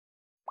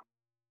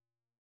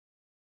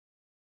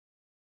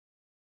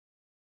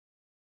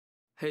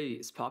Hey,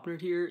 it's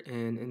Popnerd here,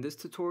 and in this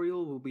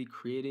tutorial we'll be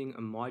creating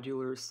a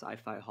modular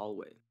sci-fi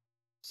hallway.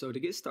 So to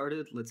get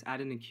started, let's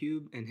add in a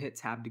cube and hit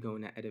tab to go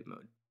into edit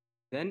mode.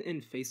 Then in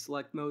face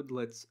select mode,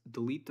 let's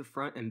delete the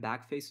front and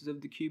back faces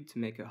of the cube to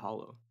make it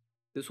hollow.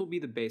 This will be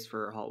the base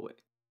for our hallway.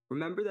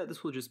 Remember that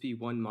this will just be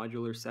one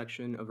modular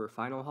section of our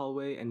final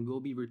hallway, and we'll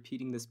be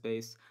repeating this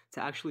base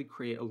to actually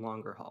create a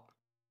longer hall.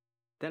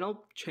 Then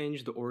I'll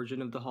change the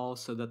origin of the hall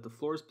so that the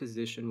floor's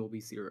position will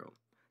be 0.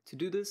 To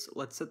do this,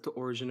 let's set the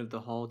origin of the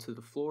hall to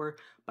the floor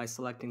by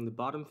selecting the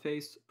bottom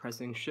face,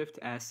 pressing Shift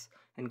S,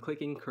 and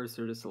clicking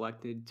cursor to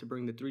selected to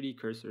bring the 3D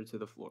cursor to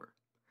the floor.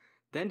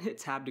 Then hit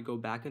tab to go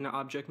back into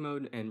object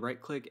mode and right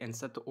click and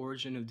set the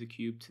origin of the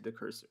cube to the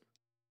cursor.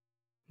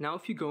 Now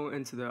if you go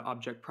into the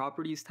object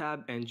properties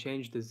tab and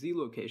change the Z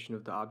location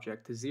of the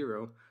object to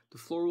 0, the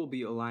floor will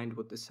be aligned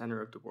with the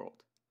center of the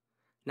world.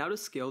 Now to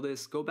scale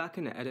this, go back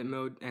into edit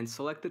mode and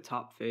select the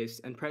top face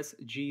and press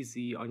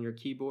GZ on your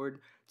keyboard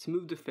to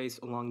move the face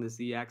along the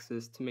Z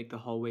axis to make the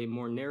hallway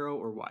more narrow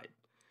or wide.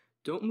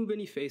 Don't move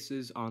any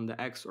faces on the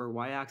X or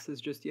Y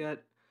axis just yet,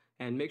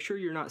 and make sure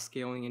you're not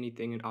scaling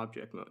anything in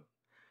object mode.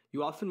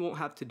 You often won't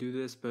have to do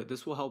this, but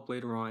this will help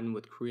later on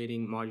with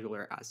creating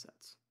modular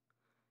assets.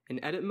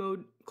 In edit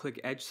mode,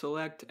 click Edge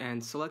Select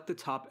and select the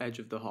top edge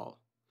of the hall.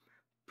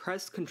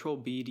 Press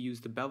Ctrl B to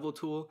use the bevel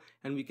tool,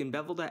 and we can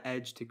bevel that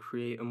edge to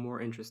create a more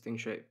interesting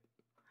shape.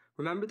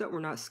 Remember that we're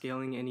not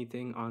scaling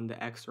anything on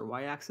the X or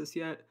Y axis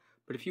yet,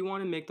 but if you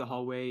want to make the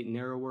hallway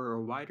narrower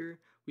or wider,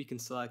 we can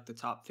select the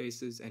top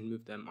faces and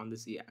move them on the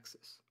Z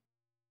axis.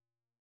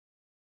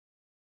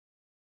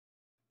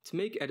 To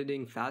make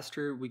editing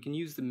faster, we can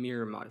use the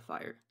Mirror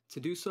Modifier. To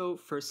do so,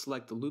 first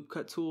select the Loop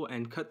Cut tool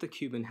and cut the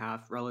cube in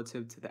half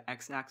relative to the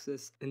X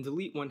axis, and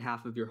delete one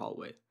half of your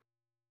hallway.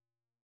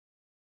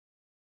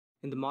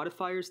 In the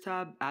Modifiers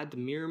tab, add the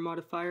Mirror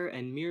Modifier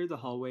and mirror the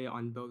hallway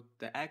on both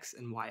the X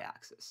and Y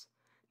axis.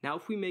 Now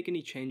if we make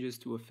any changes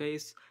to a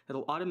face,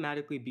 it'll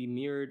automatically be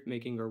mirrored,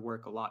 making our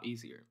work a lot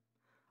easier.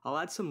 I'll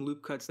add some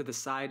loop cuts to the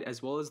side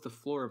as well as the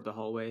floor of the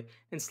hallway,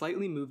 and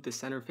slightly move the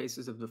center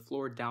faces of the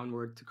floor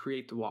downward to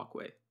create the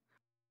walkway.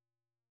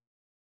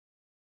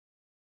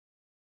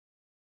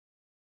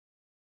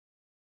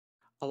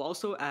 I'll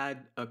also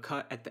add a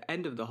cut at the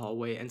end of the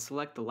hallway and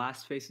select the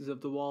last faces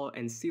of the wall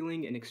and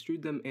ceiling and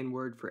extrude them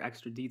inward for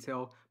extra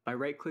detail by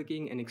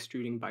right-clicking and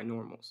extruding by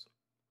normals.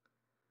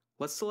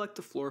 Let's select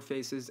the floor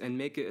faces and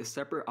make it a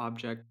separate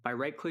object by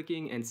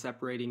right-clicking and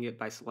separating it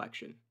by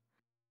selection.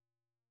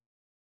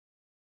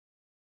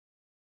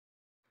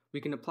 We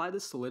can apply the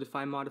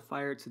Solidify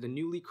modifier to the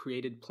newly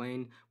created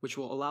plane, which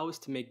will allow us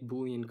to make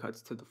Boolean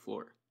cuts to the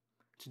floor.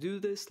 To do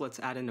this, let's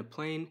add in a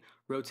plane,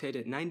 rotate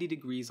it 90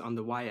 degrees on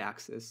the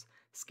Y-axis,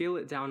 scale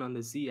it down on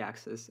the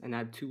Z-axis, and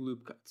add 2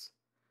 loop cuts.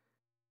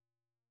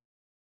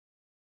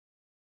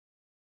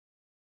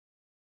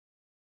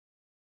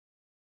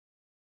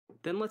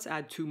 Then let's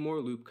add 2 more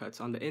loop cuts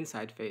on the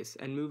inside face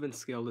and move and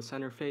scale the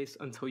center face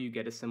until you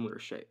get a similar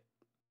shape.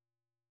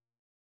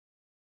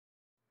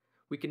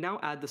 We can now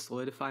add the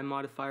Solidify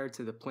modifier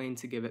to the plane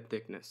to give it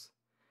thickness.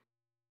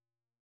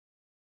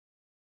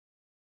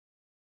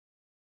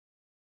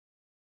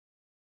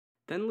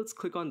 Then let's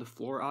click on the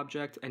floor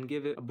object and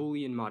give it a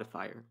Boolean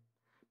modifier.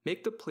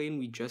 Make the plane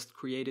we just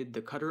created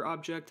the cutter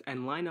object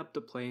and line up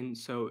the plane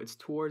so it's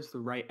towards the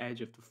right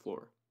edge of the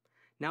floor.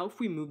 Now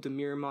if we move the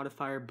mirror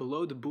modifier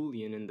below the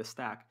Boolean in the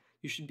stack,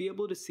 you should be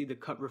able to see the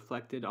cut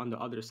reflected on the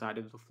other side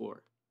of the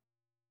floor.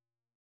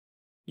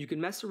 You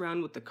can mess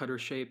around with the cutter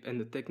shape and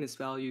the thickness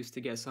values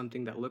to get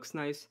something that looks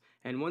nice,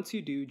 and once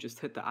you do, just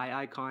hit the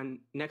eye icon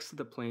next to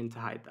the plane to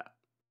hide that.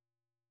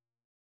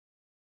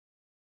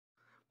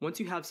 Once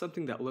you have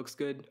something that looks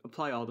good,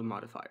 apply all the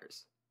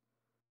modifiers.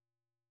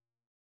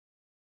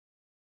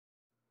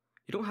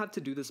 You don't have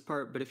to do this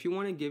part, but if you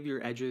want to give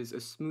your edges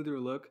a smoother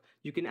look,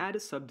 you can add a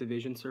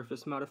subdivision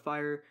surface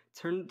modifier,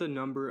 turn the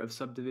number of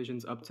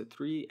subdivisions up to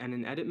 3, and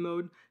in edit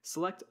mode,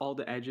 select all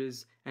the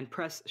edges and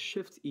press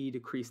Shift E to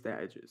crease the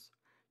edges.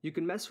 You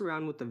can mess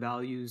around with the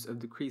values of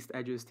the creased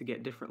edges to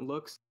get different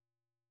looks.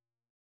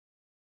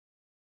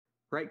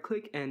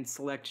 Right-click and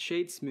select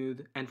Shade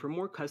Smooth, and for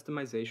more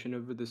customization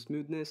over the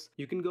smoothness,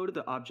 you can go to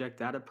the Object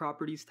Data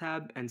Properties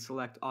tab and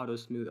select Auto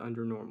Smooth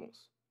under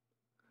Normals.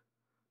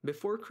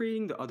 Before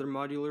creating the other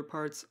modular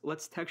parts,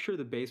 let's texture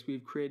the base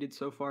we've created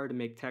so far to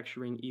make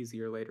texturing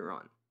easier later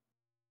on.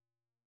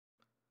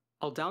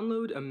 I'll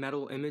download a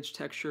metal image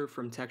texture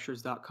from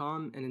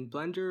textures.com, and in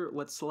Blender,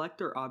 let's select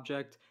our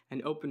object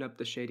and open up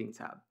the Shading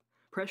tab.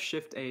 Press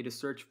Shift A to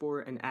search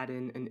for and add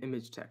in an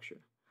image texture.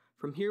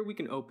 From here we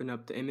can open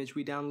up the image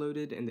we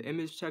downloaded in the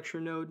image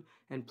texture node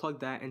and plug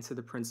that into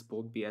the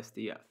principled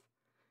BSDF.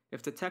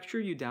 If the texture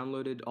you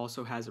downloaded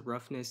also has a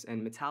roughness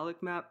and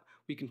metallic map,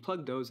 we can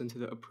plug those into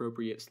the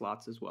appropriate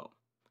slots as well.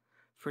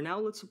 For now,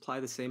 let's apply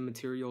the same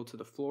material to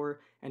the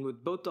floor, and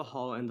with both the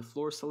hall and the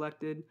floor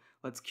selected,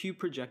 let's cube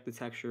project the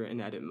texture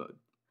in edit mode.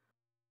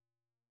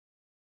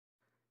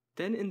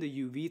 Then in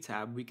the UV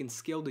tab, we can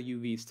scale the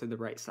UVs to the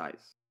right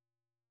size.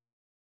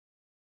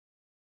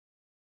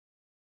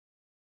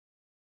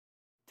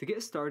 To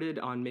get started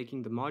on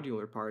making the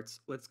modular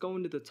parts, let's go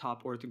into the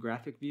top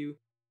orthographic view,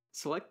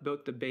 select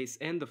both the base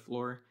and the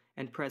floor,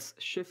 and press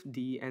Shift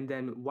D and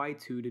then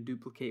Y2 to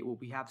duplicate what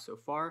we have so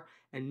far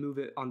and move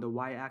it on the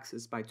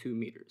Y-axis by 2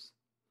 meters.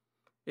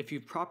 If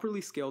you've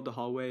properly scaled the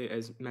hallway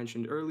as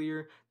mentioned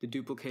earlier, the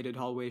duplicated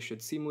hallway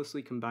should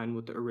seamlessly combine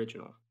with the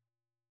original.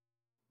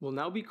 We'll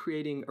now be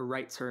creating a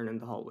right turn in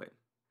the hallway.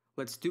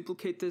 Let's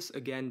duplicate this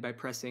again by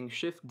pressing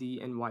Shift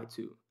D and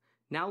Y2.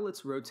 Now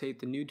let's rotate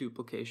the new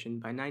duplication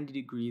by 90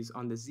 degrees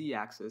on the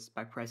Z-axis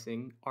by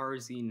pressing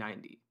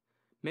RZ90.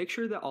 Make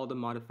sure that all the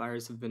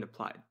modifiers have been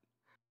applied.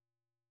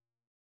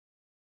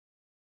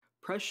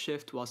 Press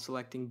Shift while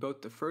selecting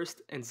both the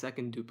first and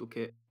second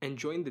duplicate and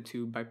join the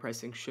two by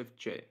pressing Shift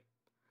J.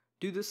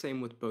 Do the same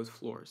with both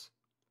floors.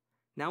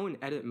 Now in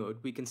edit mode,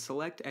 we can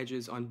select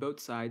edges on both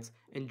sides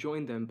and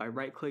join them by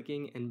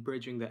right-clicking and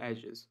bridging the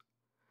edges.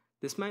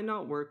 This might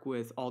not work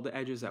with all the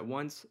edges at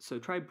once, so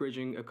try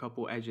bridging a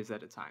couple edges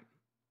at a time.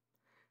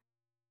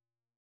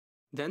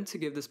 Then to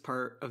give this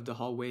part of the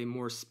hallway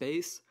more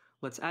space,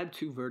 let's add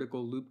 2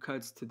 vertical loop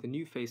cuts to the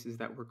new faces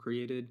that were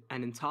created,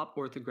 and in top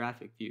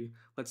orthographic view,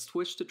 let's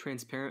switch to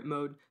transparent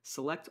mode,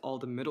 select all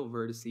the middle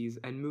vertices,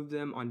 and move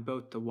them on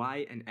both the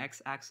Y and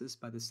X axis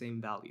by the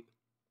same value.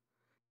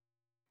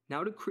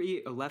 Now to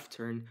create a left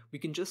turn, we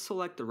can just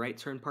select the right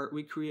turn part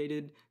we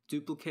created,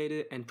 duplicate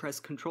it, and press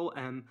Ctrl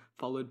M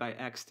followed by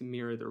X to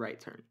mirror the right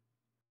turn.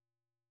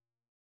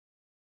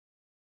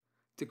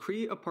 To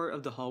create a part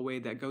of the hallway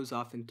that goes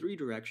off in 3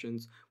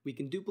 directions, we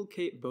can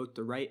duplicate both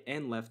the right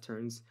and left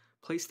turns,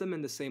 place them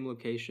in the same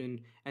location,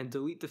 and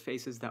delete the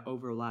faces that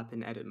overlap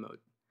in edit mode.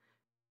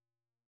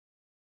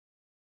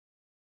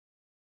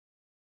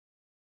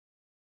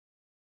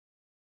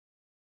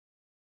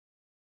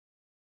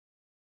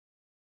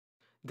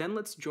 Then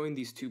let's join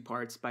these 2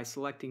 parts by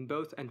selecting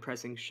both and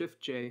pressing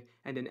Shift J,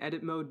 and in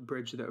edit mode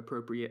bridge the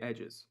appropriate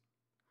edges.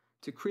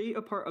 To create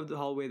a part of the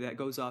hallway that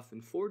goes off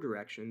in 4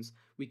 directions,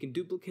 we can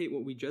duplicate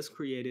what we just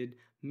created,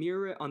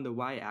 mirror it on the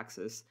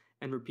Y-axis,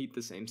 and repeat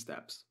the same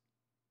steps.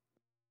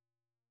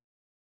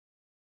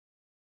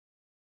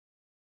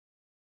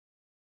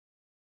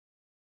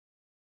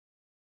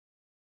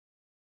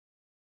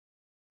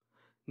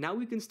 Now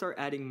we can start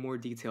adding more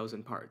details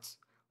and parts.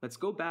 Let's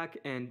go back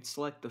and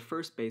select the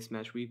first base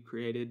mesh we've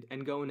created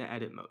and go into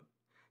edit mode.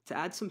 To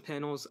add some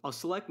panels, I'll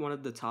select one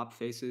of the top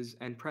faces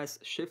and press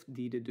Shift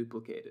D to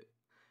duplicate it.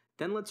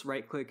 Then let's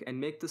right-click and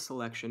make the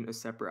selection a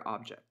separate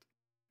object.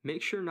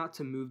 Make sure not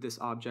to move this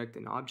object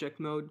in object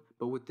mode,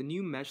 but with the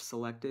new mesh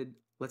selected,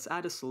 let's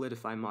add a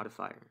Solidify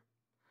Modifier.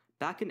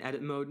 Back in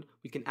edit mode,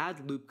 we can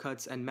add loop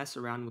cuts and mess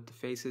around with the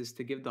faces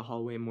to give the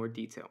hallway more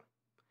detail.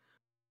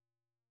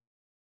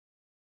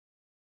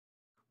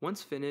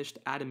 Once finished,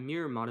 add a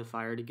Mirror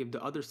Modifier to give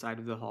the other side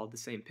of the hall the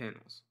same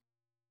panels.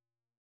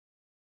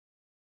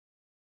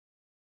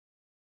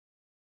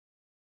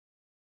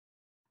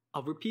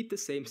 I'll repeat the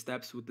same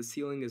steps with the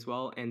ceiling as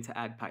well and to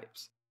add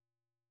pipes.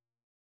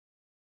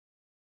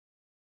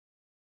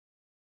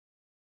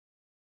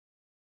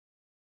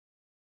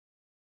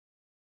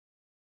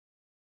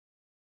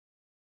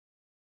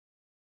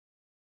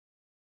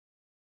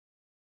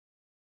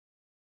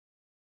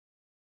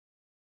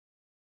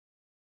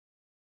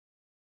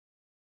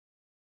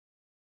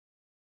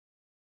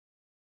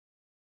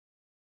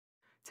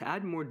 To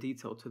add more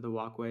detail to the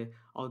walkway,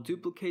 I'll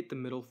duplicate the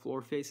middle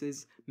floor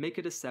faces, make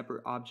it a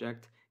separate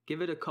object,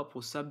 give it a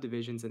couple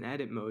subdivisions in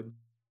edit mode,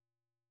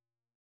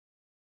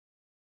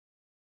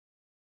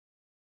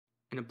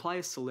 and apply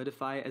a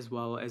Solidify as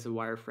well as a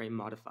wireframe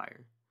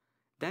modifier.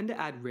 Then to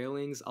add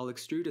railings, I'll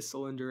extrude a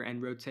cylinder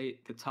and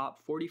rotate the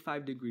top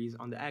 45 degrees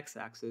on the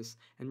X-axis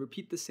and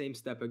repeat the same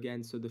step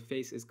again so the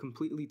face is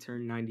completely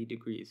turned 90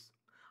 degrees.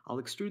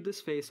 I'll extrude this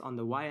face on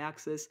the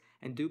Y-axis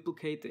and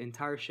duplicate the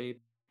entire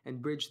shape and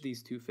bridge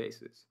these 2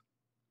 faces.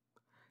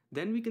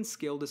 Then we can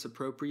scale this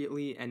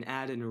appropriately and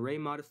add an array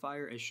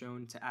modifier as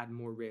shown to add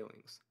more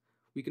railings.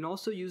 We can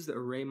also use the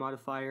array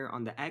modifier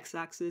on the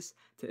X-axis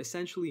to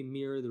essentially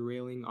mirror the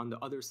railing on the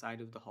other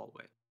side of the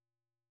hallway.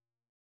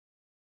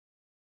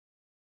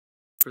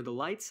 For the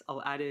lights,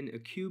 I'll add in a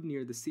cube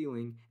near the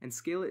ceiling and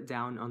scale it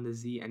down on the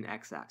Z and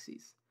X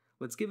axes.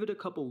 Let's give it a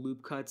couple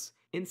loop cuts,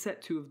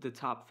 inset 2 of the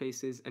top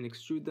faces and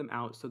extrude them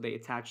out so they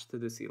attach to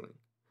the ceiling.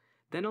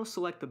 Then I'll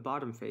select the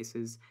bottom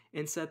faces,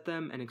 inset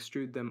them and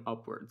extrude them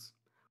upwards.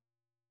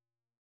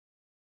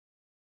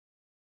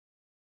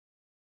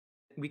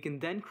 We can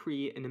then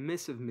create an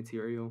emissive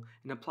material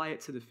and apply it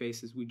to the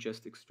faces we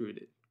just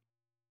extruded.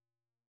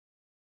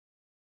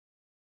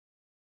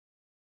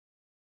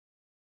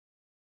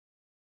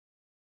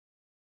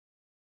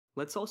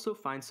 Let's also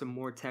find some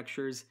more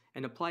textures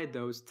and apply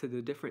those to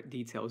the different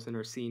details in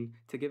our scene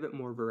to give it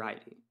more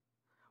variety.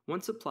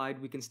 Once applied,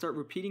 we can start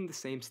repeating the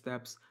same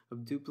steps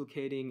of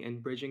duplicating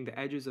and bridging the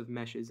edges of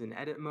meshes in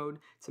edit mode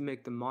to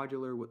make them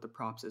modular with the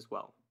props as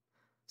well.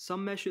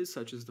 Some meshes,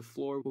 such as the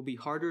floor, will be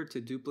harder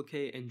to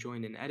duplicate and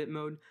join in edit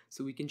mode,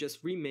 so we can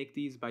just remake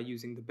these by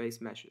using the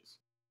base meshes.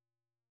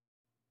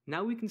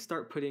 Now we can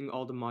start putting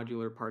all the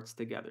modular parts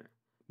together.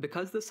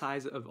 Because the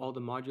size of all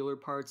the modular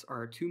parts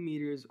are 2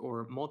 meters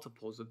or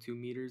multiples of 2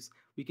 meters,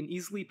 we can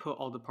easily put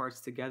all the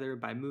parts together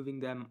by moving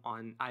them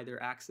on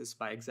either axis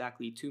by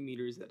exactly 2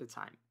 meters at a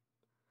time.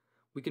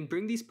 We can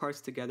bring these parts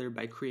together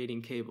by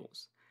creating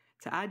cables.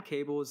 To add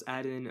cables,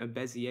 add in a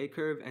Bezier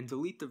curve and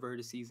delete the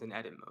vertices in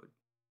edit mode.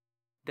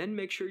 Then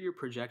make sure your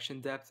projection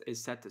depth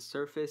is set to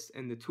surface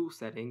in the tool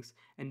settings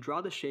and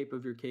draw the shape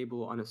of your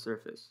cable on a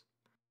surface.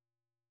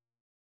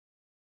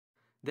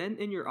 Then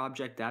in your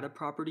Object Data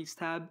Properties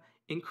tab,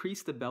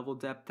 increase the bevel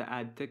depth to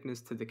add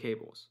thickness to the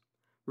cables.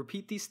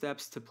 Repeat these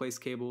steps to place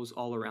cables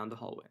all around the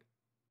hallway.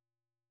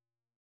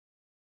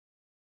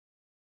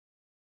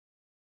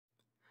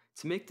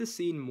 To make the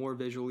scene more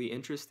visually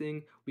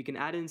interesting, we can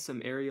add in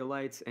some area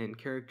lights and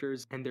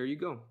characters, and there you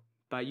go.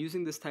 By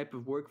using this type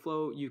of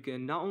workflow, you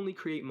can not only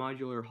create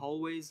modular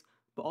hallways,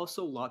 but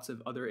also lots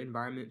of other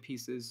environment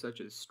pieces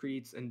such as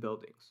streets and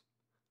buildings.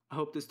 I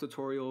hope this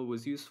tutorial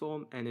was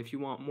useful, and if you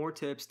want more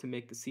tips to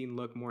make the scene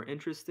look more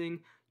interesting,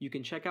 you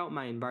can check out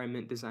my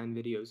environment design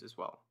videos as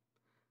well.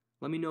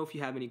 Let me know if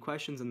you have any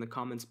questions in the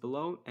comments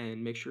below,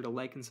 and make sure to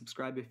like and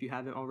subscribe if you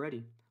haven't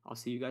already. I'll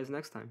see you guys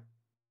next time.